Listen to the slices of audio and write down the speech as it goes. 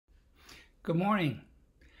Good morning.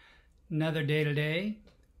 Another day today.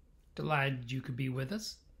 Delighted you could be with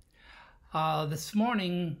us. This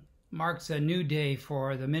morning marks a new day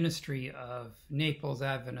for the ministry of Naples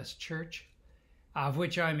Adventist Church, of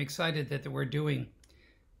which I'm excited that we're doing.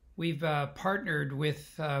 We've partnered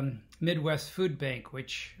with Midwest Food Bank,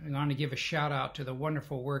 which I want to give a shout out to the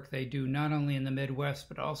wonderful work they do not only in the Midwest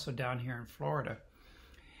but also down here in Florida.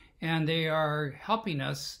 And they are helping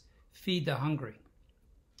us feed the hungry.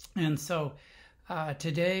 And so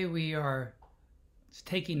today we are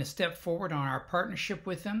taking a step forward on our partnership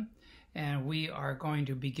with them, and we are going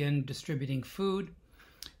to begin distributing food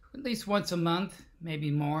at least once a month,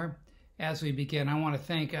 maybe more, as we begin. I want to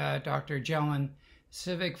thank Dr. Jelen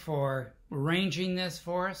Civic for arranging this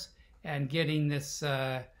for us and getting this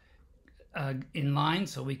in line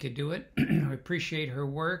so we could do it. I appreciate her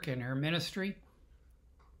work and her ministry.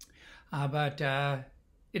 But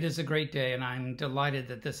it is a great day, and I'm delighted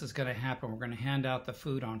that this is going to happen. We're going to hand out the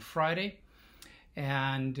food on Friday,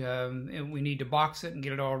 and we need to box it and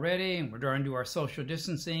get it all ready, and we're trying to do our social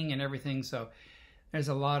distancing and everything, so there's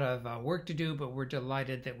a lot of work to do, but we're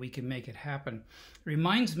delighted that we can make it happen. It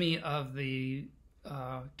reminds me of the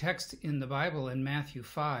text in the Bible in Matthew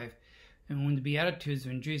 5, and when the Beatitudes,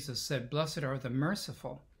 when Jesus said, "Blessed are the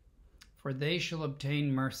merciful, for they shall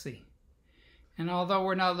obtain mercy." And although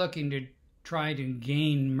we're not looking to try to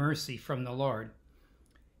gain mercy from the Lord,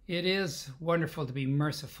 it is wonderful to be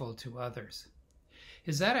merciful to others.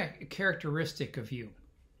 Is that a characteristic of you?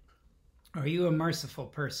 Are you a merciful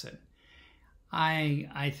person?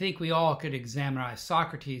 I think we all could examine.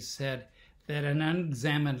 Socrates said that an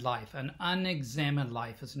unexamined life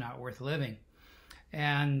is not worth living.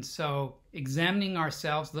 And so examining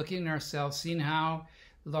ourselves, looking at ourselves, seeing how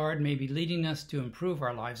the Lord may be leading us to improve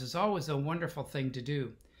our lives is always a wonderful thing to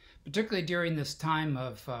do, particularly during this time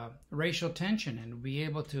of racial tension, and be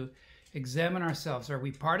able to examine ourselves. Are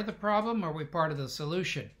we part of the problem, or are we part of the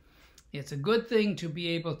solution? It's a good thing to be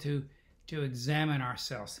able to examine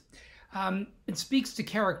ourselves. It speaks to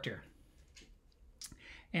character.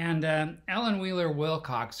 And Ellen Wheeler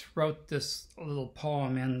Wilcox wrote this little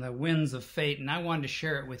poem in The Winds of Fate, and I wanted to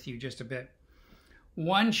share it with you just a bit.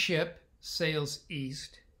 One ship sails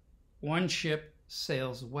east, one ship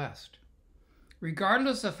sails west.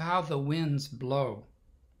 Regardless of how the winds blow,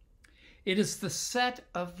 it is the set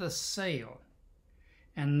of the sail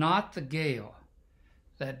and not the gale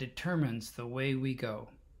that determines the way we go.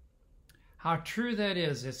 How true that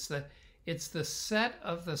is. It's the set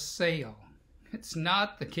of the sail. It's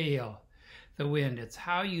not the gale, the wind. It's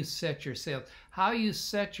how you set your sail, how you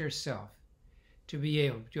set yourself to be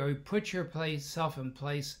able to put yourself in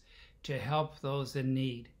place to help those in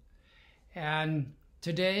need. And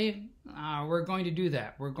today, we're going to do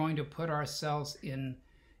that. We're going to put ourselves in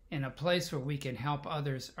a place where we can help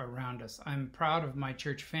others around us. I'm proud of my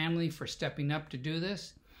church family for stepping up to do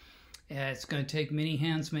this. It's going to take many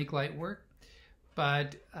hands, make light work,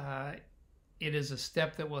 but it is a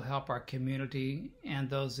step that will help our community and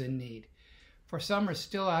those in need. For some are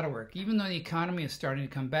still out of work, even though the economy is starting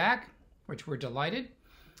to come back, which we're delighted.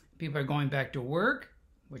 People are going back to work,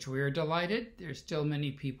 which we are delighted. There's still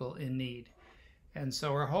many people in need. And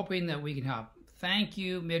so we're hoping that we can help. Thank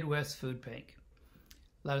you, Midwest Food Bank.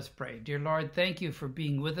 Let us pray. Dear Lord, thank you for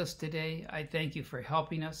being with us today. I thank you for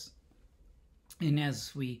helping us. And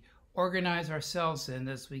as we organize ourselves and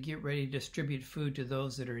as we get ready to distribute food to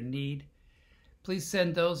those that are in need, please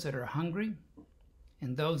send those that are hungry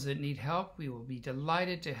and those that need help. We will be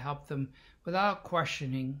delighted to help them without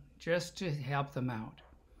questioning, just to help them out.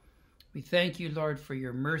 We thank you, Lord, for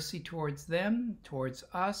your mercy towards them, towards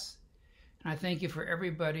us. And I thank you for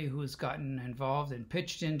everybody who has gotten involved and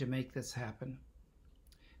pitched in to make this happen.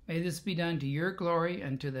 May this be done to your glory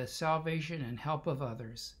and to the salvation and help of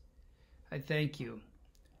others. I thank you.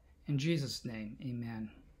 In Jesus' name, amen.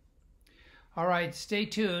 All right, stay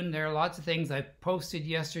tuned. There are lots of things I posted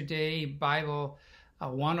yesterday, Bible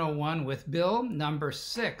 101 with Bill, number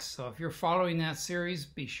 6. So if you're following that series,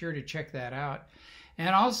 be sure to check that out.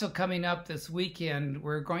 And also coming up this weekend,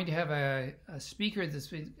 we're going to have a speaker this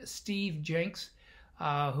week, Steve Jenks,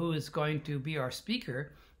 who is going to be our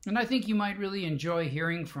speaker. And I think you might really enjoy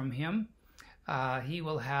hearing from him. He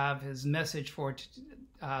will have his message for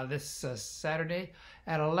this Saturday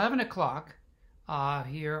at 11 o'clock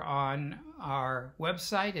here on our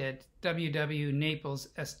website at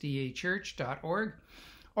www.naplessdachurch.org.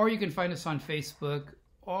 Or you can find us on Facebook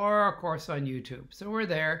or, of course, on YouTube. So we're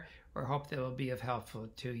there. We hope that will be of helpful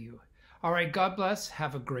to you. All right, God bless.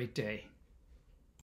 Have a great day.